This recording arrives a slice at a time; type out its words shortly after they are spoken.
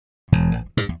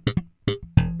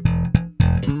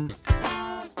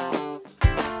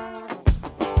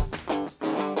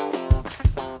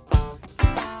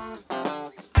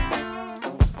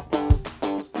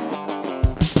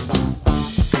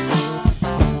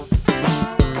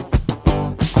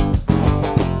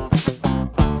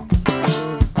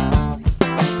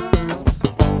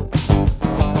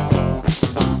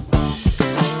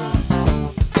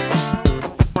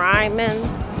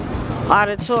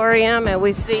Auditorium, and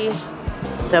we see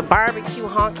the barbecue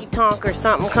honky tonk or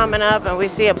something coming up, and we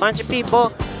see a bunch of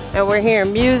people, and we're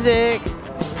hearing music.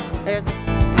 There's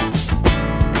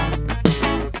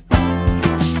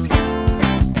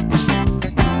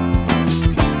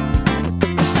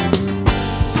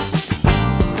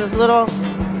this little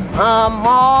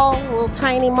mall, little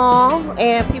tiny mall,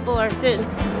 and people are sitting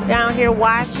down here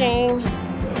watching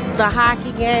the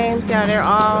hockey games. Yeah, they're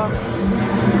all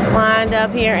lined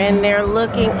up here and they're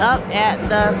looking up at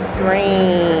the screen.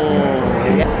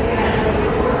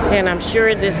 And I'm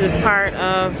sure this is part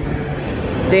of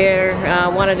their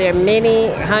one of their many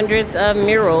hundreds of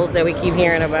murals that we keep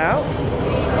hearing about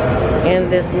in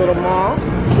this little mall.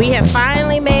 We have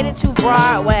finally made it to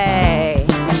Broadway.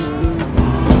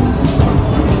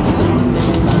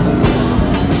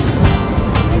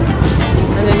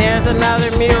 And then there's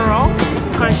another mural,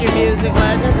 country music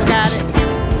legends. I got it.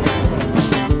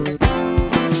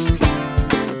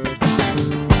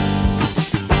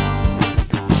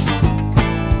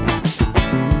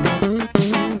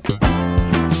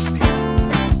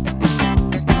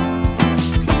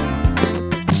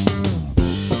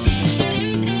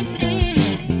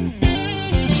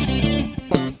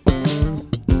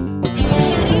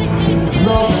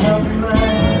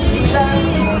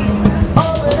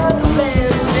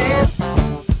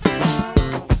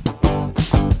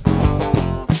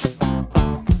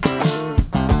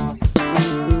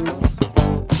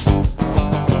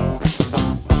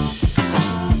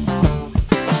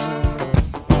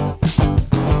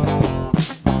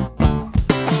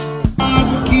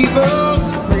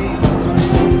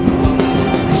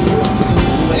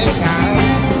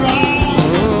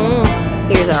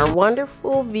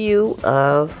 Wonderful view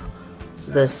of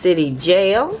the city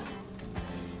jail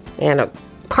and a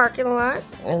parking lot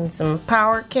and some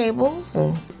power cables,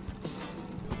 and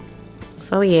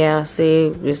so yeah,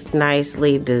 see, it's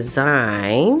nicely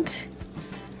designed,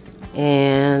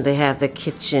 and they have the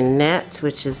kitchenettes,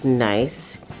 which is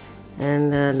nice,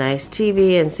 and a nice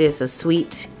TV, and see, it's a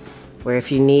suite where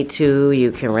if you need to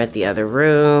you can rent the other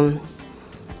room.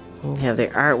 You have their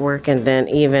artwork, and then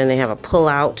even they have a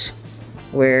pull-out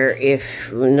where if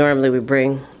normally we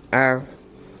bring our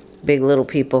big little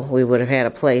people, we would have had a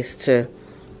place to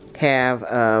have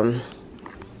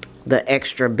the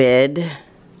extra bed.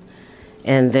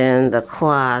 And then the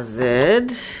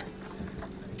closet,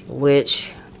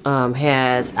 which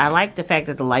has, I like the fact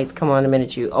that the lights come on the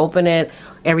minute you open it.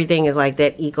 Everything is like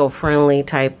that eco-friendly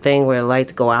type thing where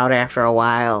lights go out after a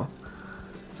while.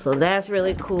 So that's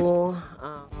really cool.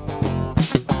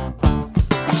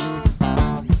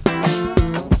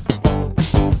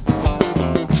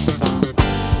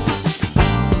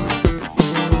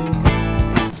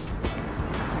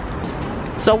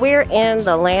 So we're in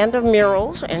the land of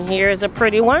murals, and here's a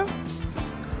pretty one.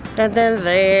 And then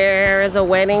there is a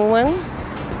wedding one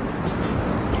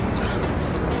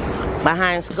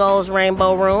behind Skull's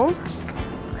Rainbow Room.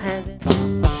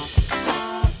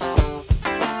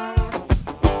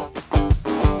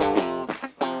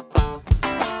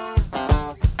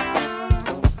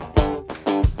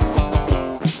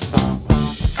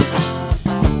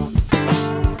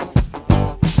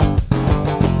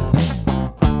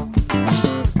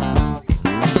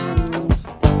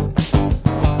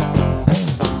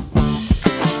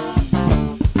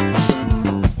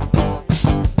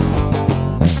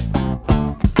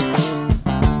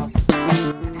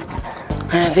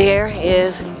 There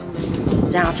is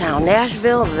downtown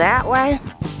Nashville that way.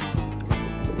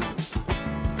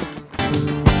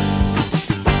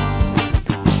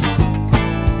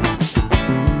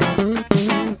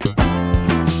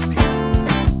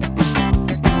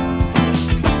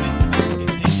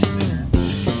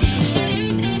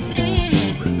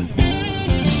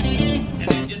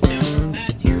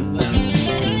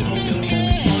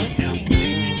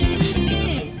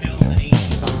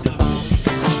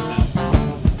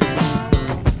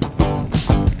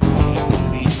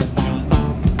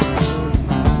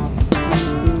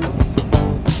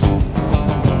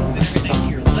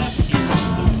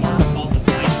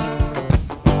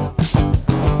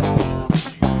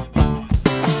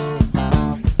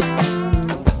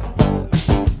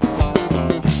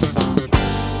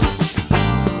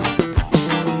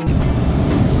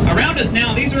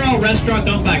 Now, these are all restaurants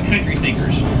owned by country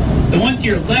singers. The one to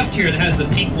your left here that has the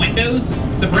pink windows,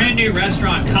 the brand new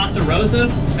restaurant Casa Rosa.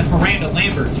 That's Miranda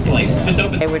Lambert's place. Just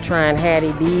opened. They were trying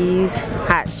Hattie B's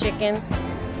hot chicken.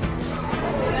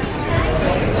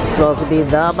 It's supposed to be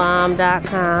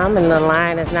thebomb.com, and the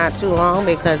line is not too long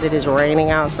because it is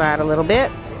raining outside a little bit.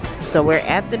 So we're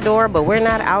at the door, but we're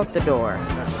not out the door.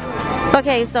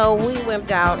 Okay, so we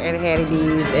wimped out at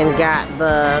Hattie's and got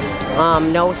the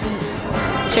no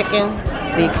heat chicken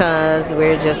because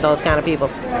we're just those kind of people.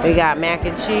 We got mac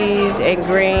and cheese and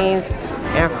greens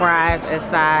and fries as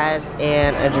sides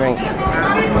and a drink.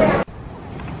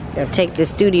 Gonna take the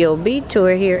Studio B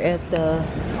tour here at the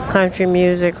Country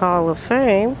Music Hall of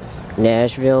Fame,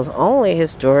 Nashville's only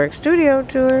historic studio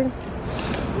tour.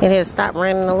 It has stopped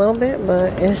raining a little bit,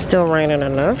 but it's still raining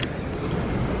enough.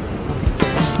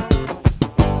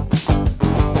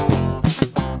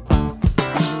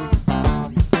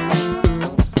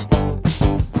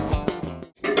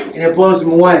 And it blows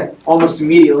him away almost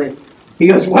immediately. He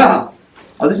goes, "Wow,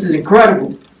 oh, this is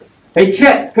incredible. Hey,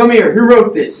 Chet, come here. Who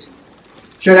wrote this?"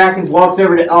 Chet Atkins walks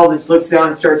over to Elvis, looks down,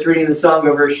 and starts reading the song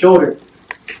over his shoulder.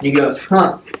 And he goes,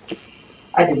 "Huh,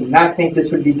 I did not think this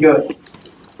would be good.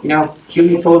 You know,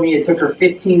 Julie told me it took her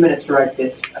 15 minutes to write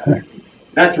this.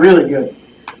 That's really good.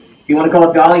 You want to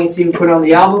call Dolly and see if we put it on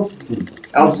the album?"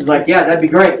 Elvis is like, "Yeah, that'd be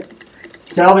great."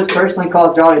 So Elvis personally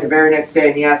calls Dolly the very next day,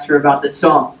 and he asks her about this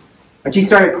song. And she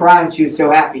started crying. She was so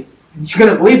happy. She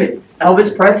couldn't believe it.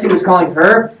 Elvis Presley was calling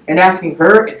her and asking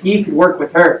her if he could work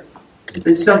with her.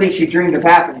 This is something she dreamed of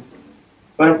happening.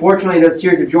 But unfortunately, those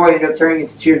tears of joy ended up turning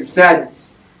into tears of sadness.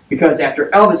 Because after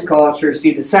Elvis called, she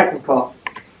received a second call.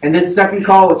 And this second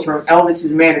call was from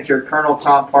Elvis's manager, Colonel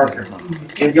Tom Parker.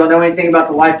 And if you'll know anything about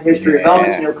the life and history of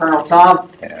Elvis, you know Colonel Tom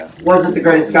wasn't the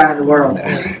greatest guy in the world.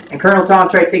 And Colonel Tom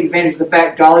tried to take advantage of the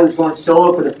fact Dolly was going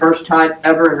solo for the first time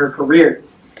ever in her career.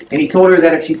 And he told her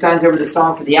that if she signs over the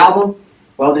song for the album,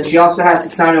 well, then she also has to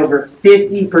sign over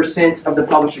 50% of the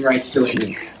publishing rights to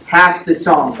it. Half the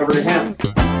song over to him.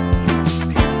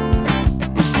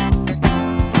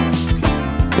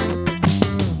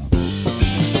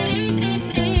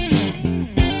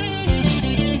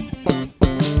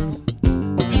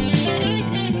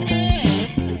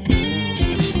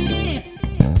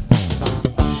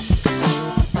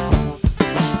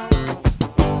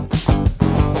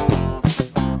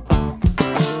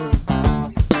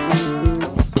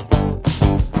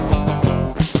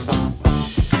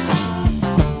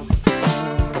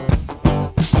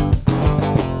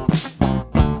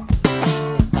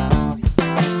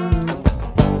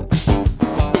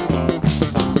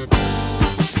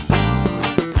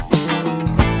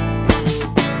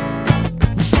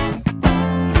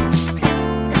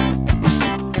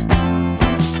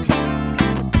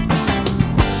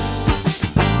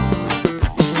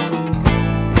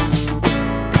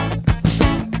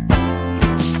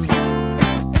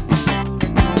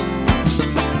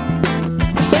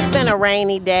 A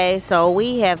rainy day, so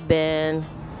we have been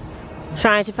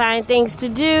trying to find things to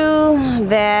do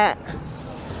that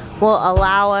will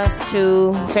allow us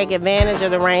to take advantage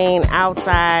of the rain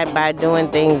outside by doing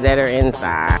things that are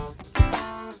inside.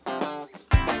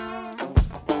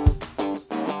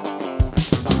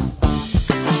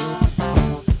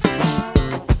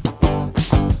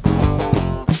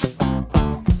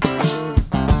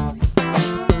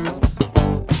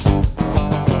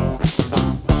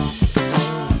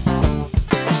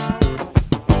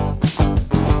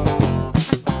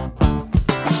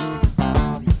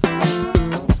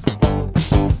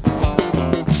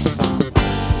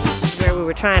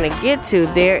 Trying to get to,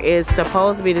 there is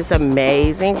supposed to be this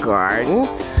amazing garden,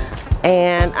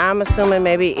 and I'm assuming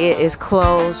maybe it is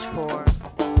closed for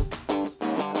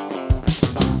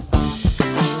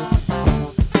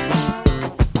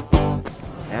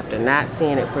after not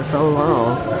seeing it for so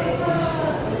long.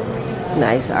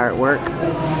 Nice artwork.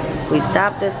 We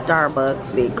stopped at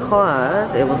Starbucks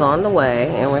because it was on the way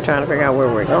and we're trying to figure out where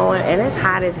we're going, and it's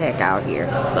hot as heck out here,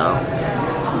 so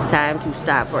time to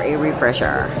stop for a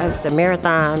refresher. That's the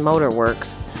Marathon Motor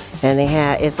Works, and they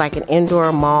have, it's like an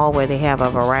indoor mall where they have a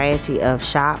variety of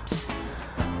shops,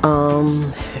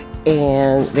 and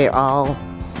they're all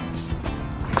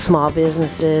small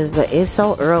businesses, but it's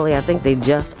so early. I think they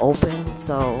just opened,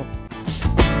 so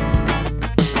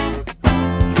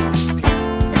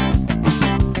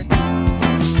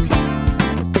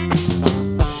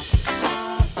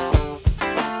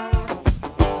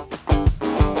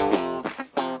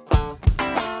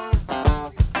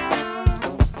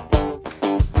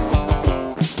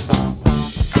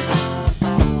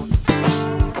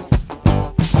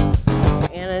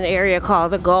area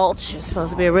called the Gulch. It's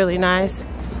supposed to be really nice.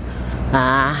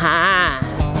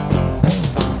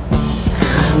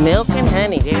 Milk and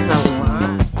honey. There's a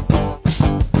lot.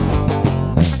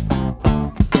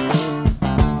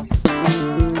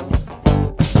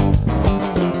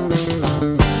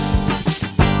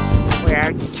 We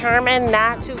are determined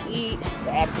not to eat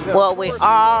what we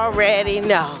already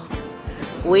know.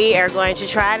 We are going to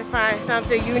try to find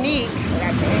something unique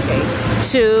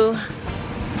to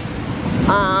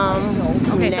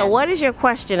Okay, so what is your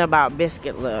question about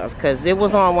Biscuit Love? Because it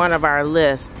was on one of our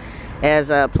lists as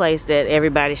a place that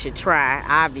everybody should try,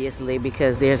 obviously,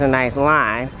 because there's a nice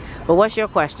line. But what's your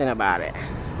question about it?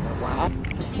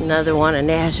 Another one of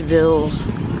Nashville's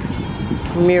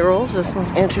murals. This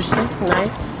one's interesting,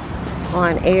 nice,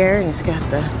 on air, and it's got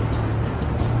the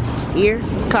ears.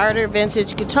 This is Carter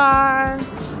vintage guitar.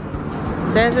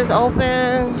 Says it's open,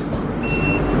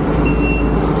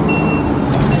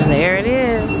 and there it is.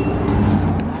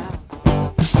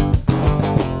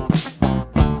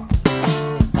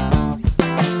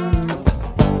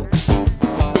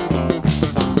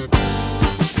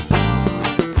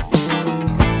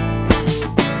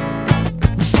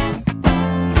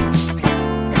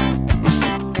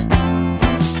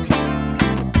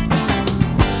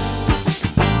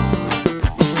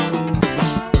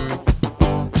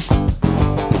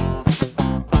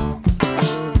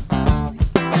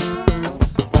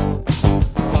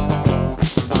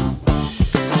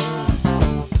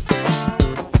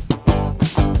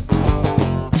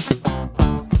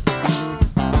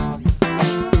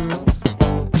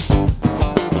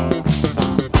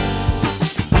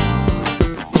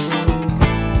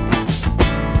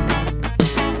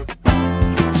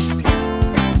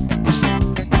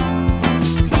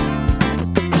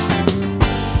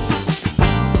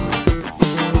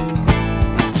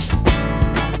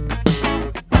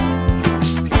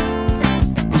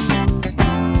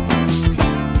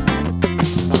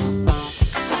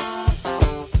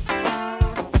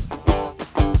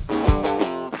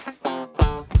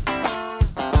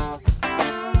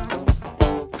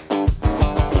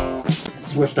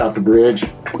 Switched out the bridge.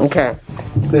 Okay.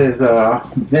 This is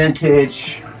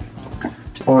vintage.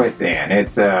 What is it?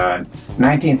 It's a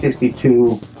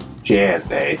 1962 jazz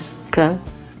bass. Okay.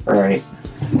 All right.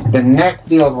 The neck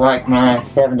feels like my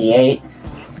 78.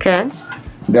 Okay.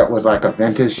 That was like a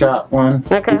vintage shop one.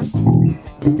 Okay.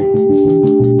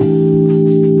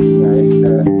 Nice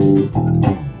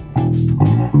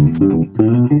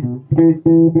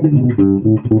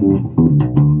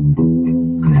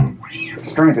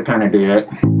strings are kind of dead.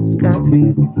 Okay.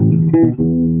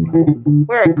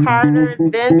 We're at Carter's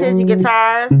Vintage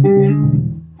Guitars.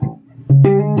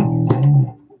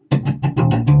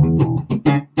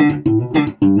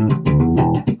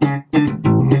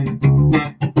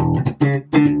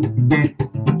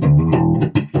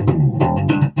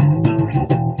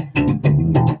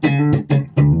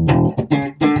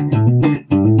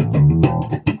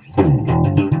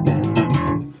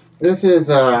 This is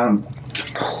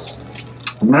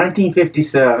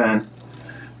 1957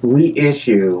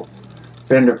 reissue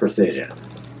Fender Precision.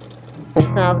 That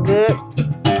sounds good.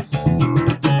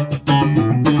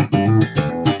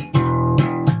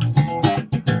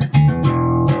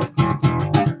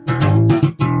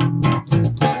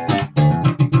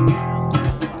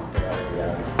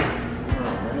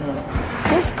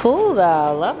 It's cool though.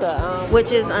 I love the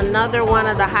which is another one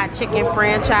of the hot chicken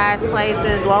franchise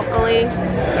places locally,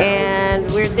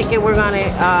 and we're thinking we're gonna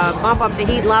bump up the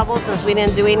heat level since we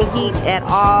didn't do any heat at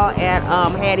all at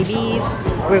Hattie B's.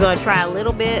 We're gonna try a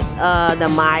little bit the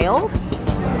mild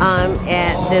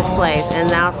at this place, and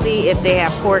I'll see if they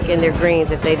have pork in their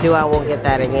greens. If they do, I won't get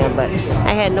that again, but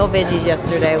I had no veggies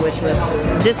yesterday, which was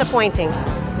disappointing.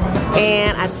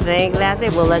 And I think that's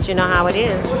it. We'll let you know how it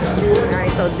is.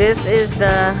 Alright, so this is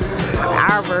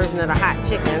our version of the hot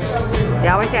chicken. They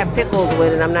always have pickles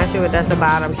with it. I'm not sure what that's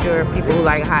about. I'm sure people who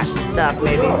like hot stuff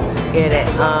maybe get it.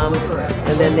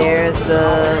 And then there's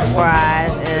the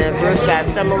fries, and Bruce got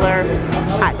similar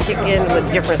hot chicken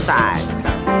with different sides.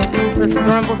 This is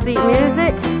Rumble Seat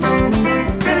Music.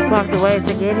 Walked the ways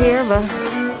to get here, but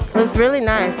it looks really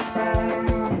nice.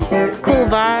 Cool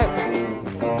vibe.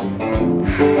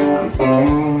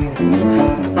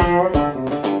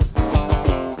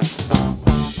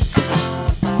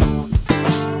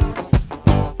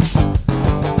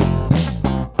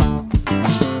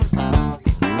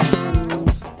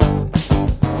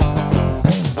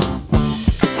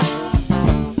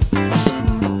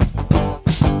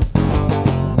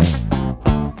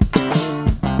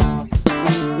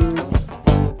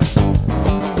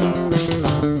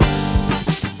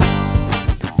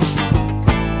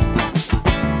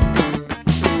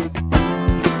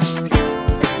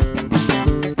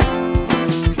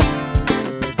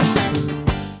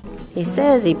 He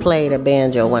says he played a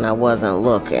banjo when I wasn't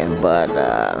looking, but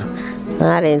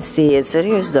I didn't see it, so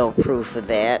there's no proof of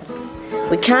that.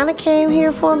 We kind of came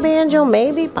here for a banjo,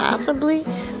 maybe, possibly,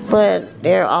 but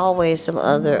there are always some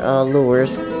other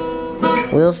lures.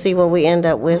 We'll see what we end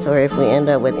up with, or if we end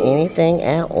up with anything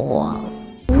at all.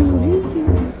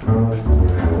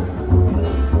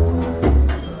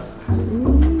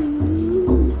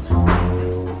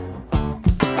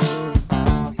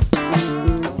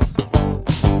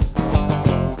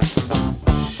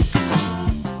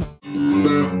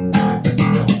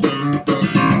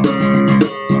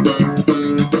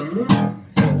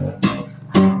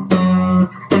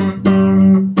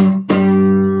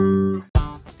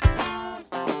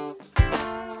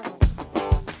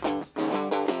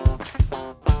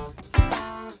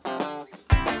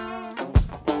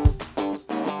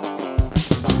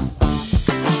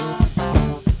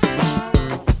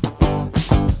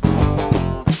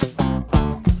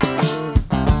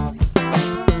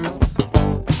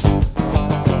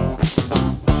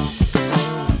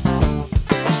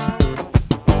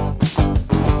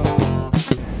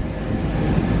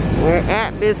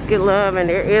 biscuit love, and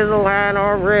there is a line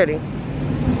already.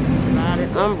 A lot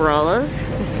of umbrellas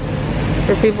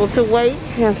for people to wait,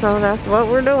 and so that's what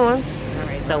we're doing.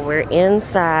 Alright, so we're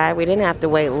inside. We didn't have to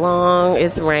wait long.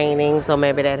 It's raining, so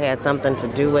maybe that had something to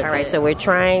do with it. Alright, so we're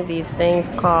trying these things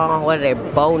called, what are they,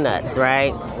 bow nuts,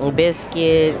 right?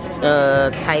 Biscuit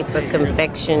type of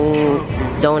confection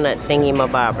donut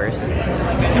thingy-mabobbers.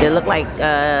 They look like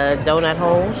donut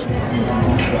holes.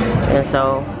 And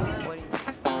so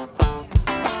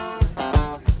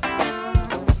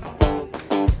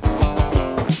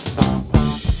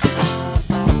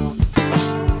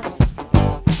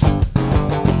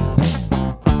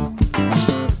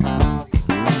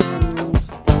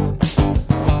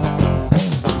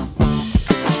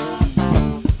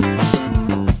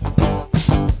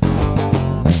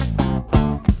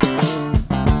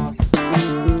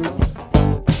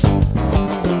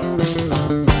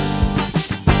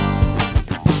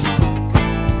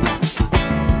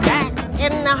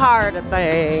heart of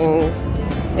things,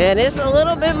 and it's a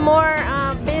little bit more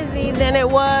busy than it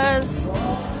was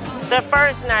the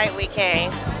first night we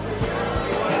came.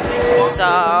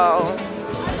 So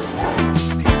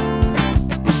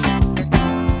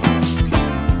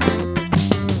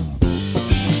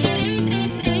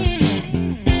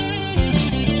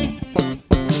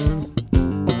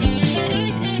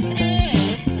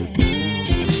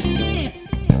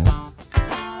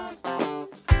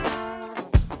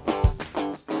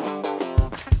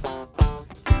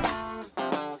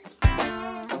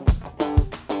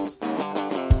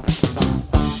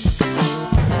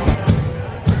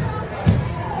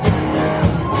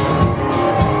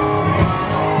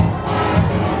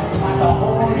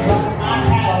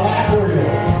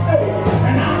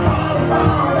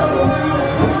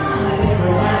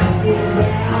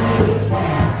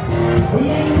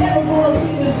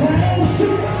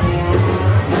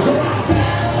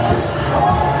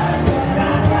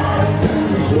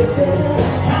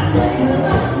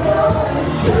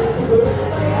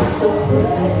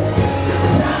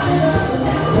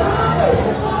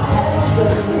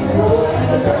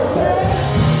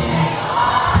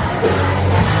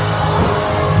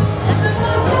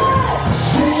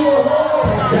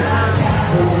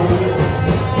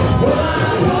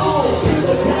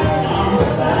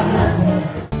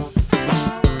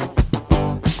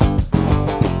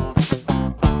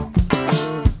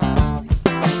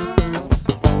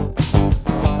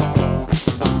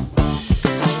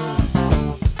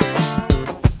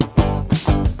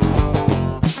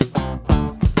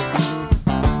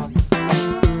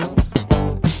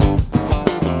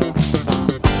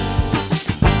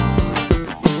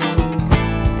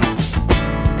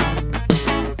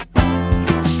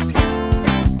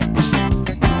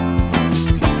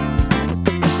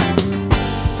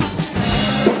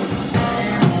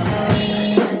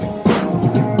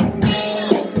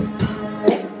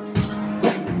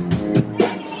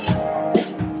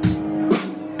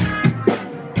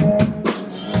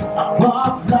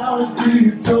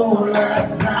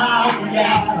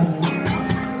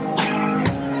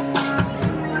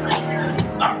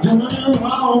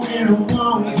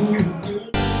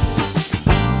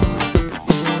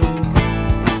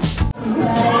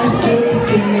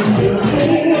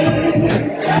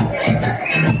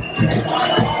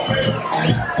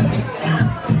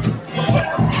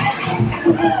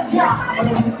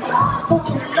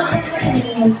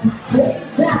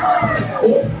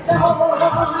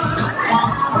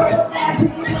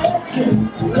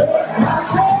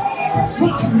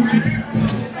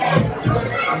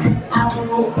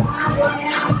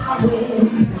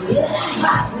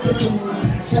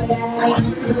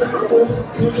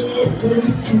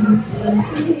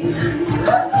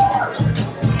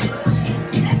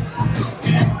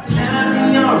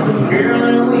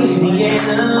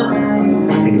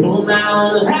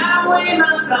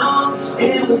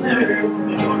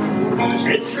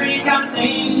It's a strange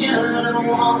combination of a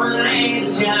woman and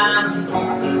a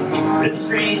child. Such a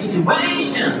strange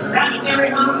situation, stopping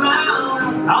every 100 miles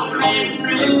on the main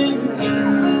road.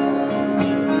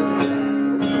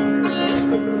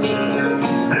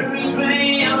 A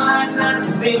replay of last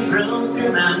night's big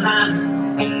through my mind.